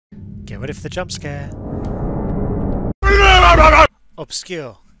Get ready for the jump scare.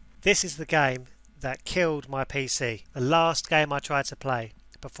 Obscure. This is the game that killed my PC. The last game I tried to play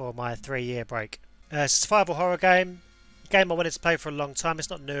before my 3-year break. It's a survival horror game. A game I wanted to play for a long time. It's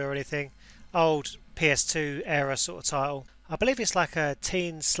not new or anything. Old PS2 era sort of title. I believe it's like a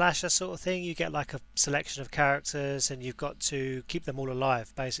teen slasher sort of thing. You get like a selection of characters and you've got to keep them all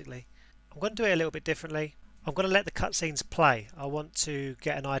alive basically. I'm going to do it a little bit differently. I'm going to let the cutscenes play. I want to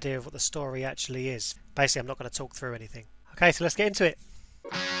get an idea of what the story actually is. Basically I'm not going to talk through anything. Okay, so let's get into it.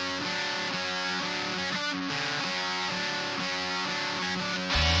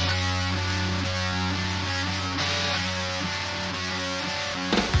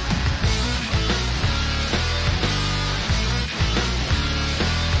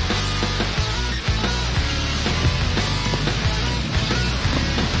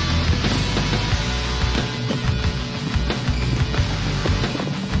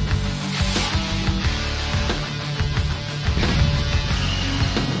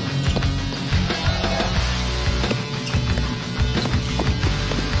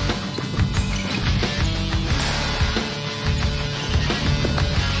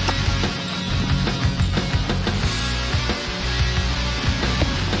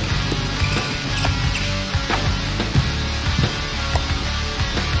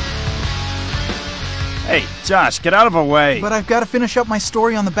 Hey, Josh, get out of our way! But I've got to finish up my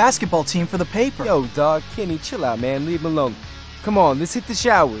story on the basketball team for the paper. Yo, dog, Kenny, chill out, man. Leave him alone. Come on, let's hit the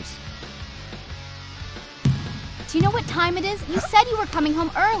showers. Do you know what time it is? You said you were coming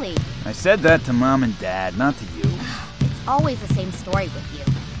home early. I said that to Mom and Dad, not to you. It's always the same story with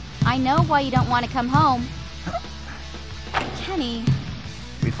you. I know why you don't want to come home. Kenny.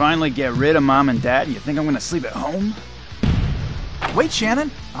 We finally get rid of Mom and Dad, and you think I'm gonna sleep at home? Wait, Shannon.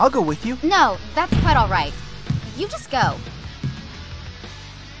 I'll go with you. No, that's quite all right. You just go.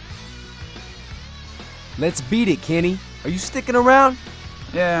 Let's beat it, Kenny. Are you sticking around?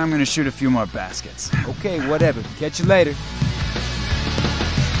 Yeah, I'm gonna shoot a few more baskets. Okay, whatever. Catch you later.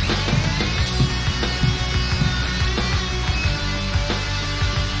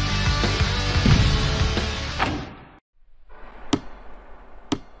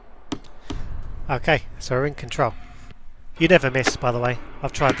 Okay, so we're in control. You never miss, by the way.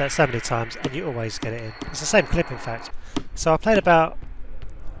 I've tried that so many times and you always get it in. It's the same clip in fact. So I played about,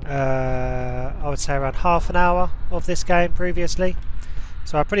 I would say around half an hour of this game previously.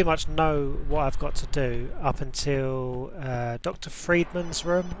 So I pretty much know what I've got to do up until Dr. Friedman's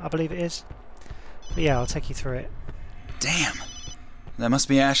room, I believe it is. But yeah, I'll take you through it. Damn! That must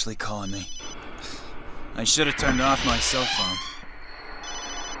be Ashley calling me. I should have turned off my cell phone.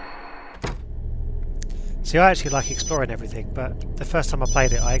 See, I actually like exploring everything, but the first time I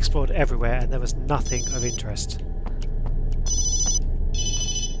played it I explored everywhere and there was nothing of interest.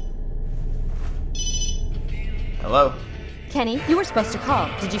 Hello? Kenny, you were supposed to call.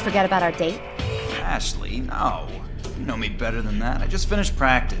 Did you forget about our date? Ashley, no. You know me better than that. I just finished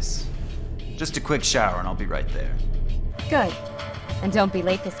practice. Just a quick shower and I'll be right there. Good. And don't be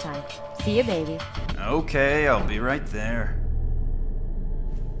late this time. See you, baby. Okay, I'll be right there.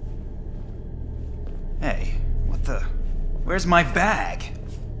 Hey, what the... Where's my bag?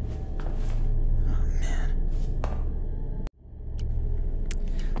 Oh, man.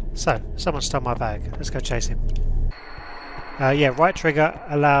 So, someone stole my bag. Let's go chase him. Yeah, right trigger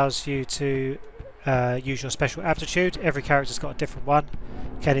allows you to use your special aptitude. Every character's got a different one.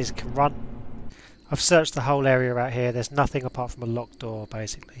 Kenny's can run. I've searched the whole area out here. There's nothing apart from a locked door,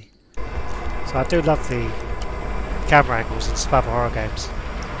 basically. So I do love the camera angles in survival horror games.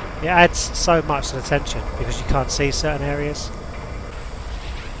 It adds so much to the tension because you can't see certain areas.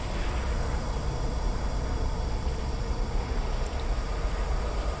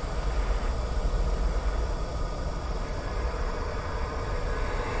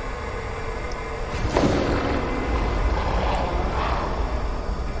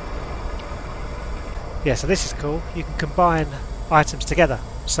 Yeah, so this is cool. You can combine items together.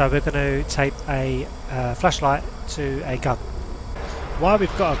 So we're going to tape a flashlight to a gun. Why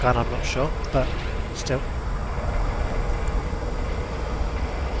we've got a gun I'm not sure, but still.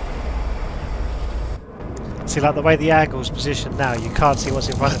 See, like the way the angle's positioned now, you can't see what's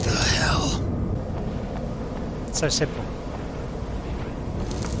in front of you. What the hell? It's so simple.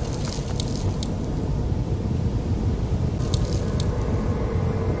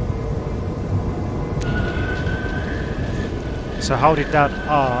 So holding down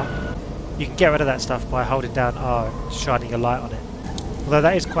R, you can get rid of that stuff by holding down R and shining a light on it. Although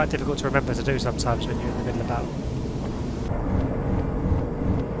that is quite difficult to remember to do sometimes when you're in the middle of battle.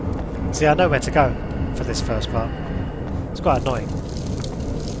 See, I know where to go for this first part. It's quite annoying.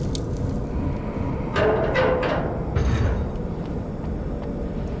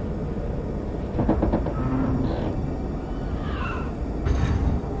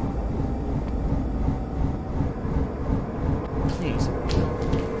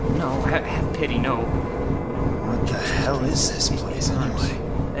 Have pity, no. What the hell is this place anyway?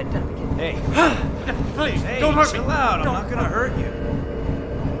 Hey, Please, hey, don't hurt me. chill out. I'm not gonna hurt you.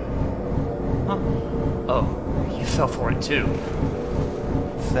 Huh? Oh, you fell for it too.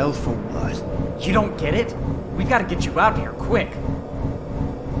 Fell for what? You don't get it? We've got to get you out of here, quick.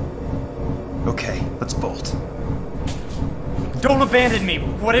 Okay, let's bolt. Don't abandon me,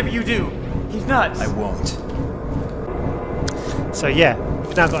 whatever you do. He's nuts. I won't. So yeah,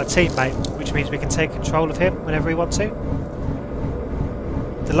 we've now got a teammate, which means we can take control of him whenever we want to.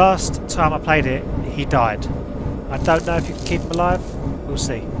 The last time I played it, he died. I don't know if you can keep him alive. We'll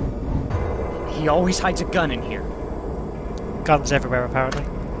see. He always hides a gun in here. Guns everywhere, apparently.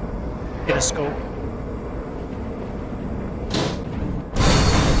 In a school.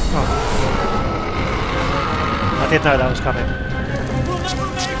 Oh. I didn't know that was coming.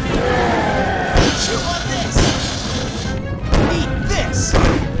 Chew on this! Eat this!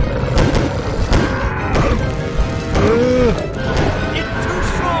 It's too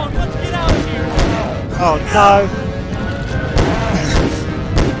strong. Let's get out of here. Oh no!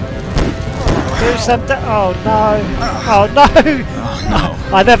 Do something! Oh no! Oh no!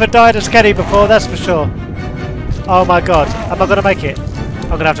 No. I never died as Kenny before, that's for sure. Oh my god, am I gonna make it?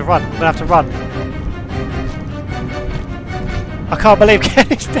 I'm gonna have to run. I'm gonna have to run. I can't believe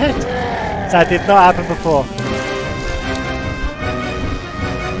Kenny's dead. That did not happen before.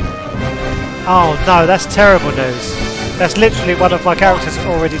 Oh no, that's terrible news. That's literally one of my characters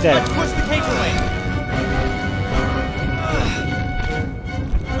already dead. Let's push the cage away.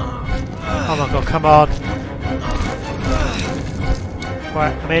 Oh my god, come on.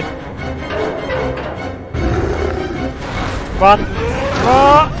 Right, I'm in. Run!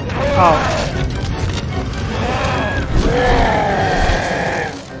 Oh! Oh.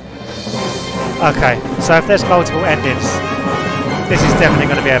 Okay, so if there's multiple endings, this is definitely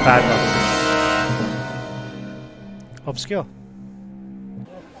going to be a bad one. Obscure.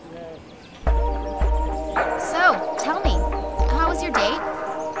 So, tell me, how was your date?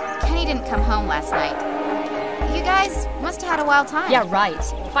 Kenny didn't come home last night. You guys must have had a wild time. Yeah, right.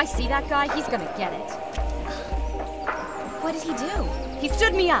 If I see that guy, he's gonna get it. What did he do? He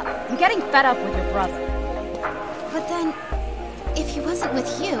stood me up. I'm getting fed up with your brother. But then, if he wasn't with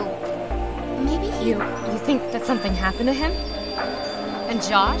you, maybe he... You think that something happened to him? And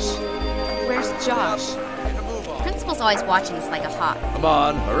Josh? Where's Josh? Principal's always watching us like a hawk. Come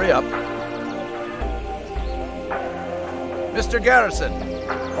on, hurry up. Mr. Garrison,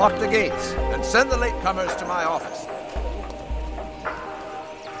 lock the gates and send the latecomers to my office.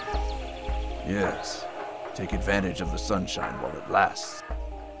 Yes, take advantage of the sunshine while it lasts.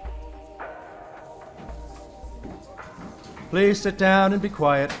 Please sit down and be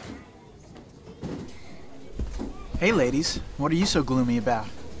quiet. Hey ladies, what are you so gloomy about?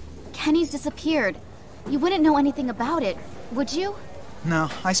 Kenny's disappeared. You wouldn't know anything about it, would you? No,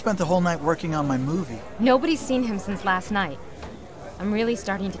 I spent the whole night working on my movie. Nobody's seen him since last night. I'm really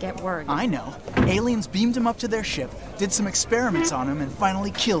starting to get worried. I know. Aliens beamed him up to their ship, did some experiments on him, and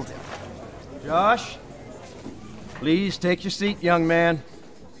finally killed him. Josh, please take your seat, young man.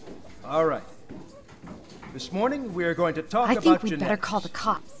 All right. This morning we are going to talk about I think we'd genetics. better call the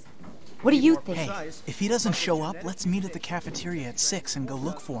cops. What do you think? Hey, if he doesn't show up, let's meet at the cafeteria at 6 and go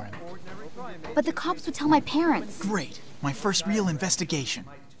look for him. But the cops would tell my parents. Great. My first real investigation.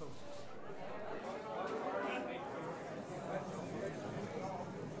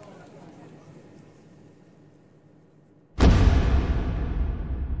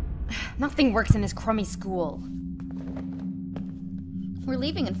 Nothing works in this crummy school. We're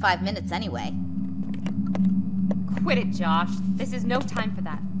leaving in 5 minutes anyway. Quit it, Josh. This is no time for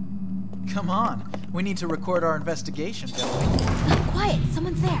that. Come on. We need to record our investigation, don't we? Quiet,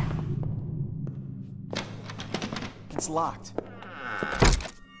 someone's there. It's locked.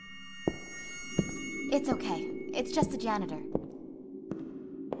 It's okay. It's just the janitor.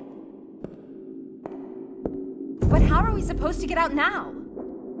 But how are we supposed to get out now?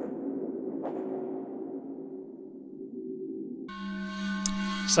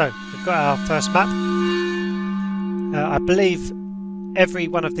 So, we've got our first map. I believe every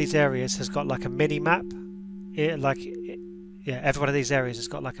one of these areas has got like a mini map. Every one of these areas has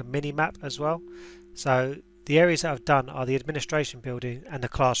got like a mini map as well. So the areas that I've done are the administration building and the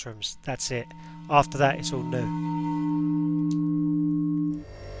classrooms. That's it. After that, it's all new.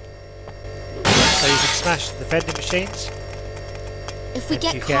 So you can smash the vending machines. If we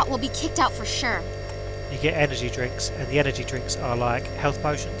get caught, we'll be kicked out for sure. You get energy drinks, and the energy drinks are like health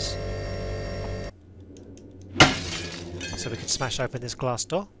potions. So we can smash open this glass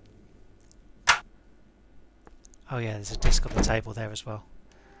door. Oh yeah, there's a disc on the table there as well.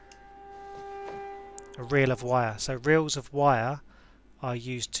 a reel of wire. So reels of wire are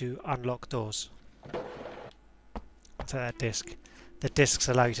used to unlock doors. I'll take that disc. The discs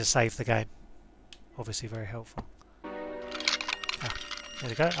allow you to save the game. Obviously very helpful. Ah, there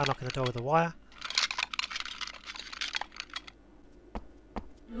we go, unlocking the door with the wire.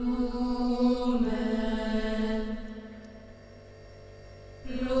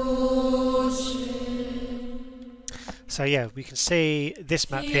 So yeah, we can see this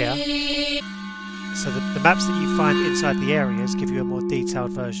map here. So the maps that you find inside the areas give you a more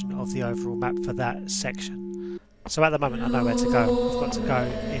detailed version of the overall map for that section. So at the moment I know where to go. I've got to go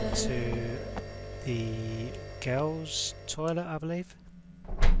into the girls' toilet, I believe.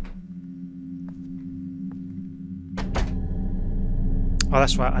 Oh,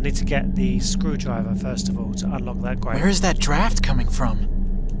 that's right, I need to get the screwdriver first of all to unlock that grate. Where is that draft coming from?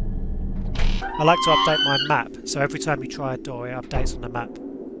 I like to update my map, so every time you try a door it updates on the map.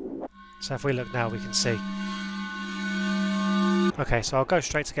 So if we look now we can see. Okay, so I'll go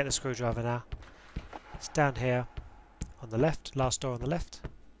straight to get the screwdriver now. It's down here on the left, last door on the left.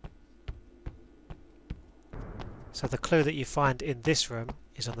 So the clue that you find in this room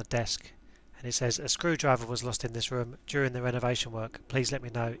is on the desk. And it says, a screwdriver was lost in this room during the renovation work. Please let me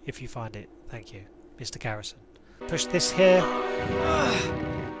know if you find it. Thank you, Mr. Garrison. Push this here.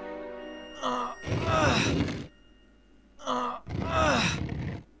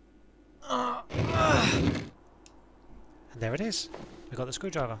 And there it is. We got the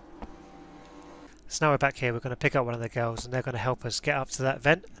screwdriver. So now we're back here. We're going to pick up one of the girls and they're going to help us get up to that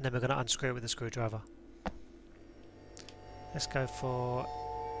vent and then we're going to unscrew it with the screwdriver. Let's go for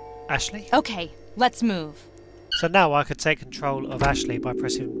Ashley. Okay, let's move. So now I could take control of Ashley by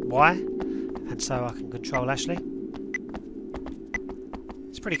pressing Y, and so I can control Ashley.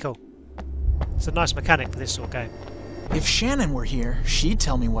 It's pretty cool. It's a nice mechanic for this sort of game. If Shannon were here, she'd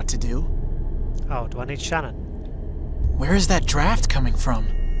tell me what to do. Oh, do I need Shannon? Where is that draft coming from?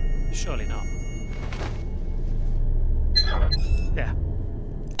 Surely not. Yeah.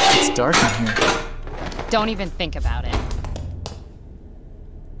 It's dark in here. Don't even think about it.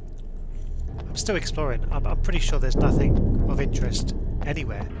 I'm still exploring. I'm pretty sure there's nothing of interest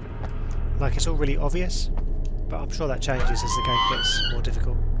anywhere. Like, it's all really obvious, but I'm sure that changes as the game gets more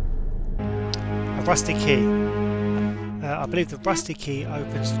difficult. A rusty key. I believe the rusty key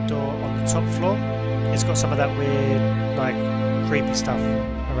opens the door on the top floor. It's got some of that weird, like, creepy stuff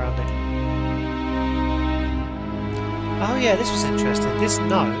around it. Oh yeah, this was interesting. This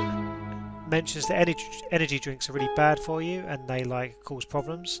note mentions that energy drinks are really bad for you and they, like, cause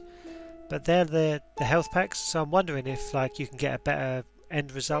problems. But they're the health packs, so I'm wondering if, like, you can get a better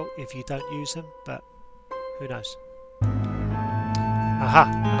end result if you don't use them, but who knows. Aha,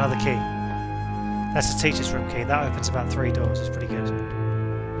 another key. That's the teacher's room key. That opens about 3 doors. It's pretty good.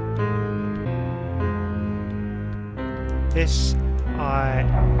 This I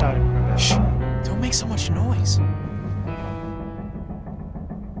don't remember. Shh! Don't make so much noise.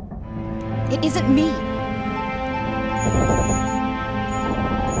 It isn't me.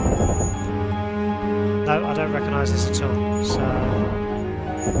 No, I don't recognise this at all, so I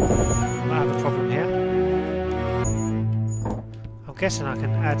might have a problem here. I'm guessing I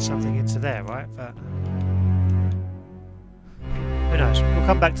can add something into there, right? But who knows? We'll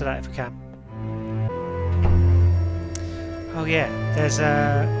come back to that if we can. Oh yeah, there's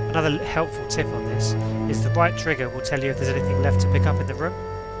another helpful tip on this, is the right trigger will tell you if there's anything left to pick up in the room.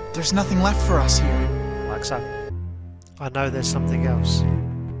 There's nothing left for us here. Like so. I know there's something else.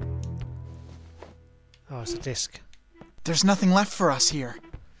 Oh, it's a disc. There's nothing left for us here.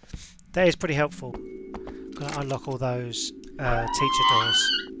 That is pretty helpful. Gonna unlock all those teacher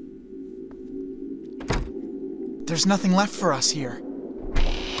doors. There's nothing left for us here.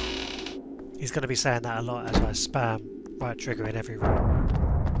 He's gonna be saying that a lot as I spam right trigger in every room.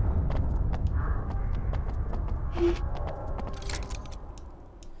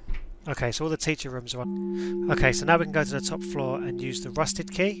 Okay, so all the teacher rooms are on. Okay, so now we can go to the top floor and use the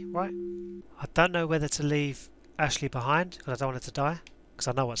rusted key, right? I don't know whether to leave Ashley behind because I don't want her to die, because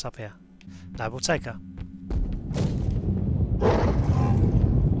I know what's up here. No, we'll take her.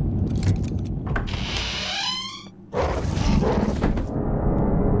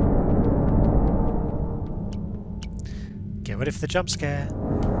 Get ready for the jump scare.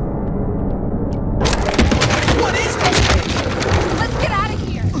 What is that? Let's get out of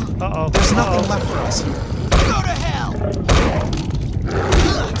here. Uh-oh. There's nothing left for us here. Go to hell!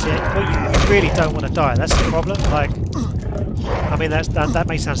 Well, you really don't want to die. That's the problem. Like, I mean, that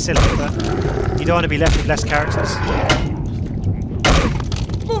may sound silly, but you don't want to be left with less characters.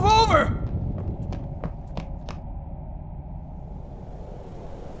 Move over!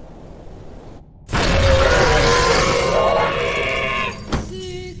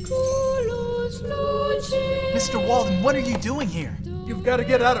 What are you doing here? You've got to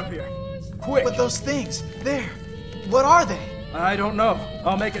get out of here. Quick. But those things, there, what are they? I don't know.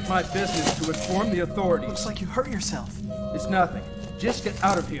 I'll make it my business to inform the authorities. Looks like you hurt yourself. It's nothing. Just get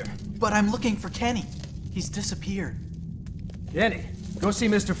out of here. But I'm looking for Kenny. He's disappeared. Kenny, go see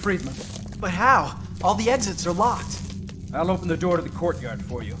Mr. Friedman. But how? All the exits are locked. I'll open the door to the courtyard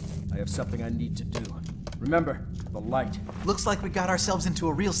for you. I have something I need to do. Remember, the light. Looks like we got ourselves into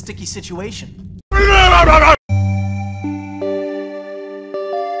a real sticky situation.